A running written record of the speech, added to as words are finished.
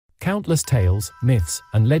Countless tales, myths,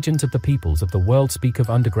 and legends of the peoples of the world speak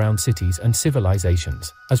of underground cities and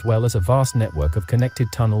civilizations, as well as a vast network of connected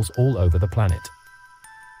tunnels all over the planet.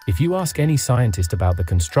 If you ask any scientist about the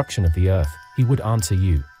construction of the Earth, he would answer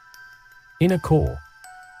you. Inner core,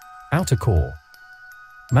 outer core,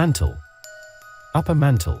 mantle, upper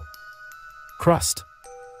mantle, crust.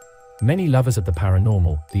 Many lovers of the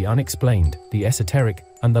paranormal, the unexplained, the esoteric,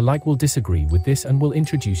 and the like will disagree with this and will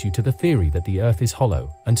introduce you to the theory that the Earth is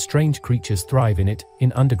hollow, and strange creatures thrive in it,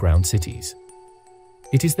 in underground cities.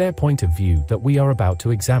 It is their point of view that we are about to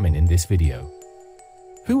examine in this video.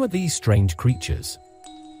 Who are these strange creatures?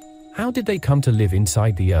 How did they come to live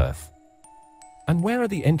inside the Earth? And where are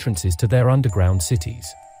the entrances to their underground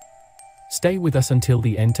cities? Stay with us until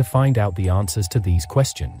the end to find out the answers to these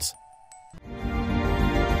questions.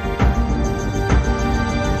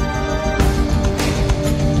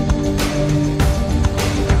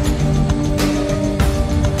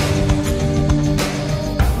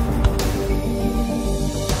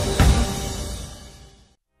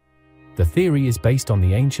 The theory is based on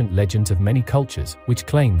the ancient legends of many cultures, which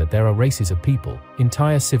claim that there are races of people,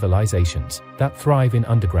 entire civilizations, that thrive in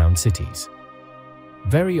underground cities.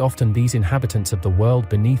 Very often these inhabitants of the world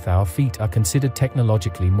beneath our feet are considered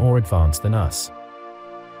technologically more advanced than us.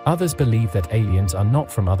 Others believe that aliens are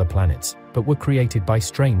not from other planets, but were created by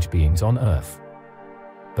strange beings on Earth.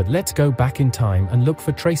 But let's go back in time and look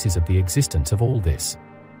for traces of the existence of all this.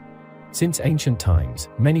 Since ancient times,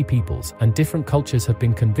 many peoples and different cultures have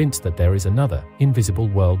been convinced that there is another, invisible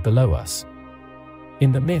world below us.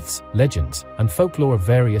 In the myths, legends, and folklore of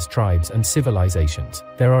various tribes and civilizations,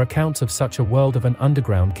 there are accounts of such a world of an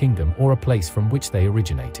underground kingdom or a place from which they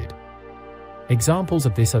originated. Examples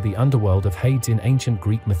of this are the underworld of Hades in ancient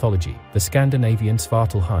Greek mythology, the Scandinavian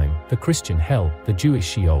Svartalheim, the Christian Hell, the Jewish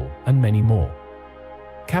Sheol, and many more.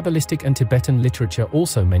 Kabbalistic and Tibetan literature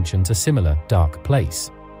also mentions a similar, dark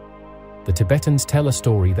place. The Tibetans tell a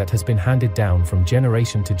story that has been handed down from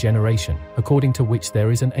generation to generation, according to which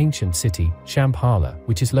there is an ancient city, Shambhala,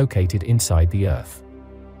 which is located inside the Earth.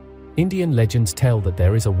 Indian legends tell that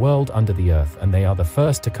there is a world under the Earth and they are the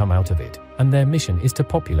first to come out of it, and their mission is to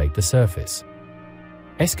populate the surface.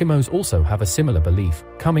 Eskimos also have a similar belief,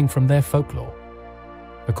 coming from their folklore.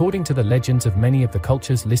 According to the legends of many of the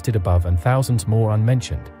cultures listed above and thousands more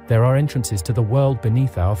unmentioned, there are entrances to the world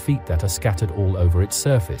beneath our feet that are scattered all over its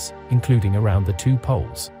surface, including around the two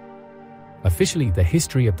poles. Officially, the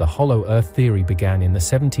history of the hollow Earth theory began in the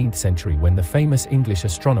 17th century when the famous English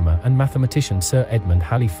astronomer and mathematician Sir Edmund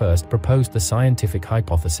Halley first proposed the scientific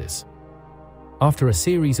hypothesis. After a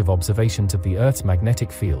series of observations of the Earth's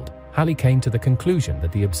magnetic field, Halley came to the conclusion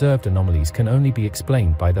that the observed anomalies can only be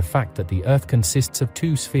explained by the fact that the Earth consists of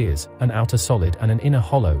two spheres, an outer solid and an inner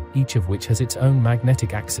hollow, each of which has its own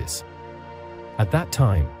magnetic axis. At that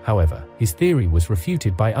time, however, his theory was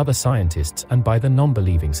refuted by other scientists and by the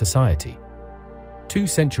non-believing society. 2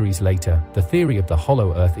 centuries later, the theory of the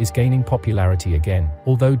hollow Earth is gaining popularity again,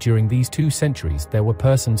 although during these 2 centuries there were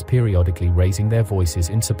persons periodically raising their voices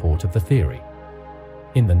in support of the theory.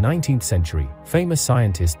 In the 19th century, famous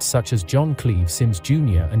scientists such as John Cleve Sims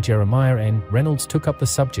Jr. and Jeremiah N. Reynolds took up the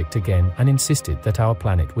subject again and insisted that our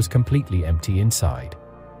planet was completely empty inside.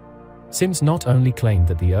 Sims not only claimed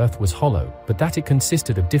that the Earth was hollow, but that it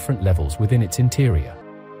consisted of different levels within its interior.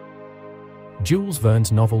 Jules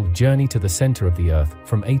Verne's novel Journey to the Center of the Earth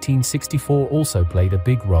from 1864 also played a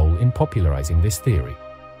big role in popularizing this theory.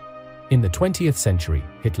 In the 20th century,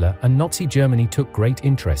 Hitler and Nazi Germany took great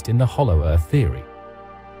interest in the hollow Earth theory.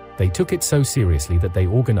 They took it so seriously that they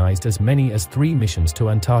organized as many as 3 missions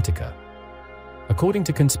to Antarctica. According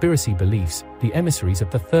to conspiracy beliefs, the emissaries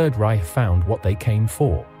of the Third Reich found what they came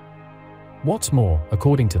for. What's more,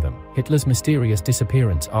 according to them, Hitler's mysterious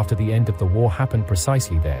disappearance after the end of the war happened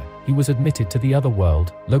precisely there. He was admitted to the other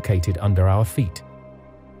world, located under our feet.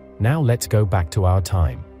 Now let's go back to our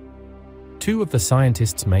time. 2 of the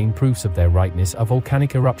scientists' main proofs of their rightness are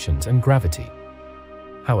volcanic eruptions and gravity.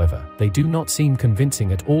 However, they do not seem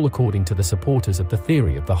convincing at all according to the supporters of the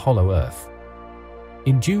theory of the hollow Earth.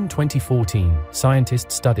 In June 2014,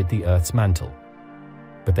 scientists studied the Earth's mantle.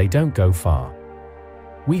 But they don't go far.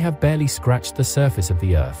 We have barely scratched the surface of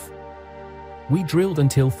the Earth. We drilled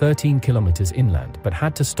until 13 kilometers inland but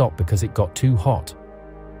had to stop because it got too hot.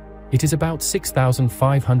 It is about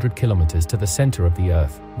 6,500 kilometers to the center of the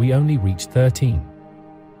Earth. We only reached 13.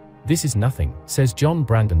 This is nothing, says John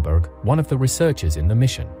Brandenburg, one of the researchers in the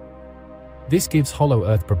mission. This gives hollow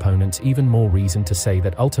Earth proponents even more reason to say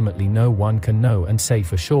that ultimately no one can know and say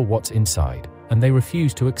for sure what's inside, and they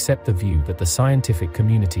refuse to accept the view that the scientific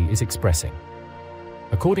community is expressing.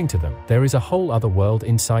 According to them, there is a whole other world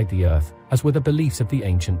inside the Earth, as were the beliefs of the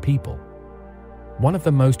ancient people. One of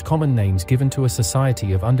the most common names given to a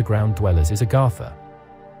society of underground dwellers is Agartha.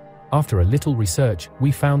 After a little research,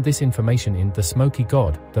 we found this information in The Smoky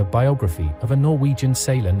God, the biography of a Norwegian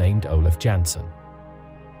sailor named Olaf Jansen.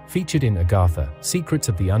 Featured in Agartha, Secrets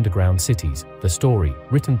of the Underground Cities, the story,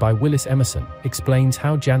 written by Willis Emerson, explains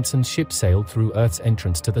how Jansen's ship sailed through Earth's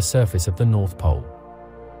entrance to the surface of the North Pole.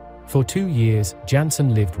 For 2 years,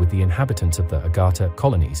 Jansen lived with the inhabitants of the Agartha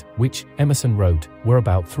colonies, which, Emerson wrote, were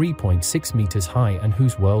about 3.6 meters high and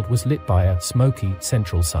whose world was lit by a smoky,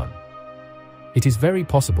 central sun. It is very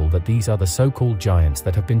possible that these are the so-called giants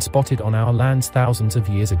that have been spotted on our lands thousands of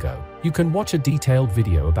years ago. You can watch a detailed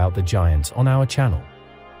video about the giants on our channel.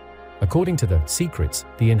 According to the Secrets,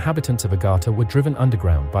 the inhabitants of Agartha were driven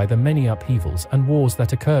underground by the many upheavals and wars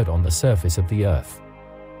that occurred on the surface of the Earth.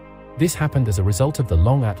 This happened as a result of the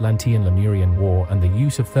long Atlantean-Lemurian War and the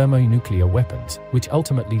use of thermonuclear weapons, which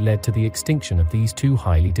ultimately led to the extinction of these two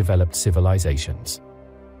highly developed civilizations.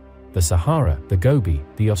 The Sahara, the Gobi,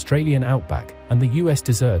 the Australian outback, and the US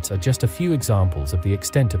deserts are just a few examples of the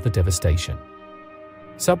extent of the devastation.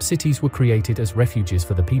 Sub-cities were created as refuges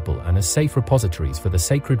for the people and as safe repositories for the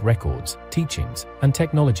sacred records, teachings, and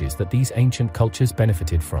technologies that these ancient cultures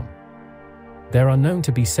benefited from. There are known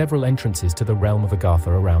to be several entrances to the realm of Agartha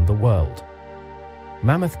around the world.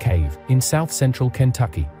 Mammoth Cave, in south-central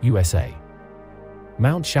Kentucky, USA.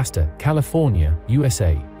 Mount Shasta, California,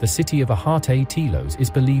 USA, the city of Agartha Telos is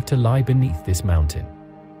believed to lie beneath this mountain.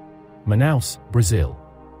 Manaus, Brazil.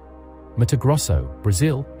 Mato Grosso,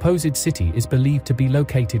 Brazil, Posed City is believed to be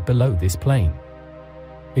located below this plain.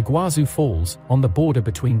 Iguazu Falls, on the border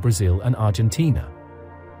between Brazil and Argentina.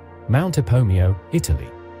 Mount Epomeo, Italy.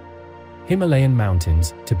 Himalayan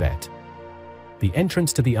Mountains, Tibet. The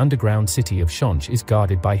entrance to the underground city of Shonch is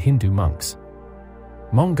guarded by Hindu monks.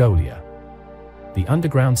 Mongolia. The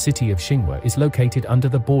underground city of Xinhua is located under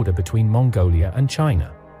the border between Mongolia and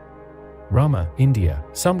China. Rama, India.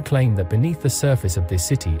 Some claim that beneath the surface of this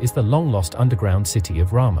city is the long-lost underground city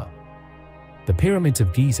of Rama. The Pyramids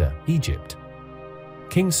of Giza, Egypt.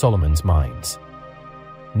 King Solomon's Mines.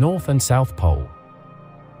 North and South Pole.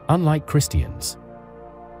 Unlike Christians,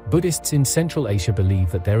 Buddhists in Central Asia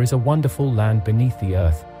believe that there is a wonderful land beneath the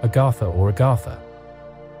earth, Agartha or Agartha.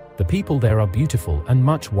 The people there are beautiful and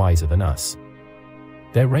much wiser than us.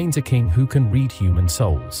 There reigns a king who can read human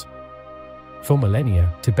souls. For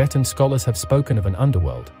millennia, Tibetan scholars have spoken of an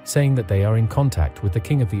underworld, saying that they are in contact with the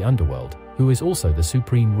king of the underworld, who is also the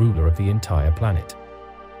supreme ruler of the entire planet.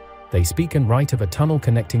 They speak and write of a tunnel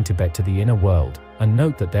connecting Tibet to the inner world, and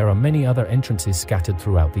note that there are many other entrances scattered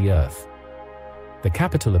throughout the earth. The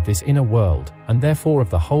capital of this inner world, and therefore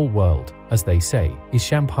of the whole world, as they say, is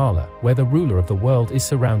Shambhala, where the ruler of the world is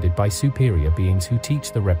surrounded by superior beings who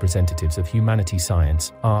teach the representatives of humanity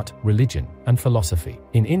science, art, religion, and philosophy.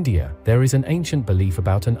 In India, there is an ancient belief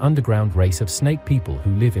about an underground race of snake people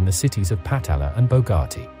who live in the cities of Patala and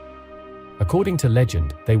Bogati. According to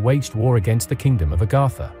legend, they waged war against the kingdom of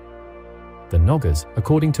Agartha. The Noggars,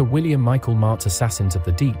 according to William Michael Mart's Assassins of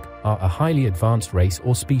the Deep, are a highly advanced race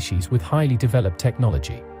or species with highly developed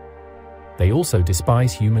technology. They also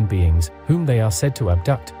despise human beings, whom they are said to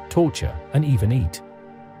abduct, torture, and even eat.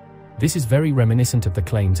 This is very reminiscent of the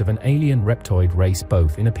claims of an alien reptoid race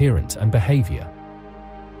both in appearance and behavior.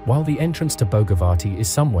 While the entrance to Bogavati is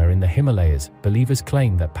somewhere in the Himalayas, believers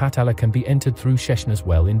claim that Patala can be entered through Sheshna's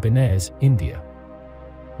well in Benares, India.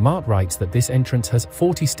 Mart writes that this entrance has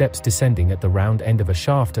 40 steps descending at the round end of a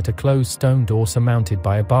shaft at a closed stone door surmounted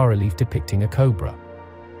by a bas-relief depicting a cobra.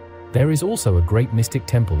 There is also a great mystic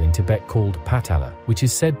temple in Tibet called Patala, which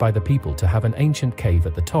is said by the people to have an ancient cave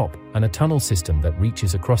at the top, and a tunnel system that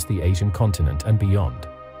reaches across the Asian continent and beyond.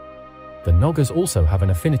 The Noggars also have an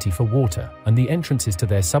affinity for water, and the entrances to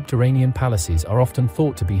their subterranean palaces are often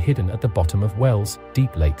thought to be hidden at the bottom of wells,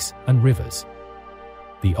 deep lakes, and rivers.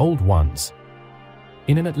 The Old Ones.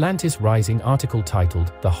 In an Atlantis Rising article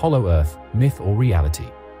titled, The Hollow Earth, Myth or Reality,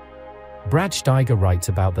 Brad Steiger writes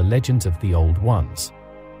about the legends of the Old Ones,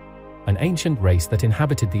 an ancient race that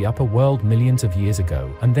inhabited the upper world millions of years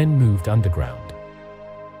ago and then moved underground.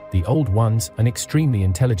 The Old Ones, an extremely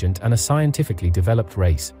intelligent and a scientifically developed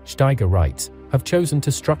race, Steiger writes, have chosen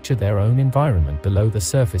to structure their own environment below the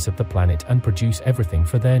surface of the planet and produce everything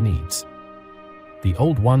for their needs. The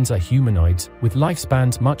Old Ones are humanoids, with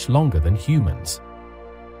lifespans much longer than humans.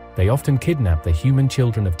 They often kidnap the human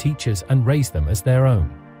children of teachers and raise them as their own.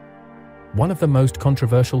 One of the most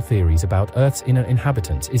controversial theories about Earth's inner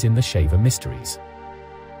inhabitants is in the Shaver Mysteries.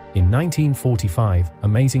 In 1945,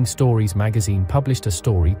 Amazing Stories magazine published a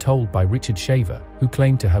story told by Richard Shaver, who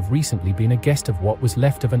claimed to have recently been a guest of what was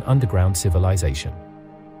left of an underground civilization.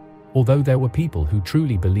 Although there were people who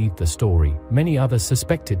truly believed the story, many others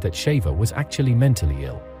suspected that Shiva was actually mentally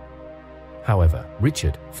ill. However,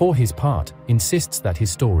 Richard, for his part, insists that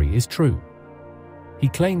his story is true. He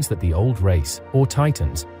claims that the old race, or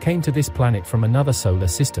Titans, came to this planet from another solar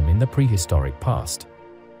system in the prehistoric past.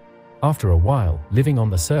 After a while, living on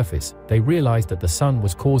the surface, they realized that the sun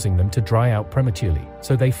was causing them to dry out prematurely,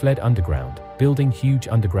 so they fled underground, building huge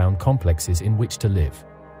underground complexes in which to live.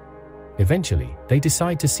 Eventually, they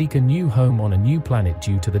decide to seek a new home on a new planet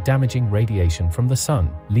due to the damaging radiation from the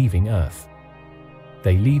sun, leaving Earth.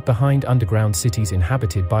 They leave behind underground cities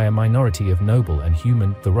inhabited by a minority of noble and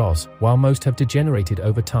human, the Roz, while most have degenerated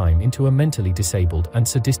over time into a mentally disabled and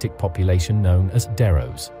sadistic population known as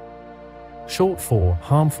Deros. Short for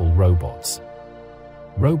harmful robots.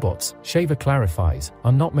 Robots, Shiva clarifies,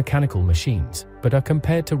 are not mechanical machines, but are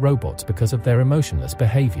compared to robots because of their emotionless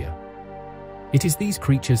behavior. It is these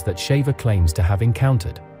creatures that Shiva claims to have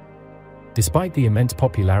encountered. Despite the immense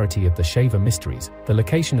popularity of the Shiva mysteries, the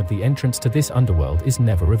location of the entrance to this underworld is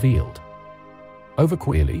never revealed.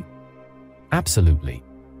 Overqueerly? Absolutely.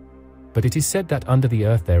 But it is said that under the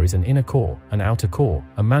earth there is an inner core, an outer core,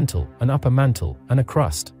 a mantle, an upper mantle, and a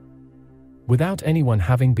crust. Without anyone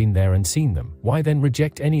having been there and seen them, why then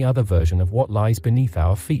reject any other version of what lies beneath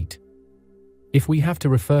our feet? If we have to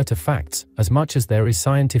refer to facts, as much as there is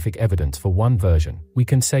scientific evidence for one version, we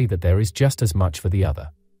can say that there is just as much for the other.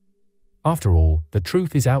 After all, the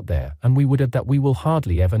truth is out there, and we would add that we will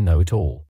hardly ever know it all.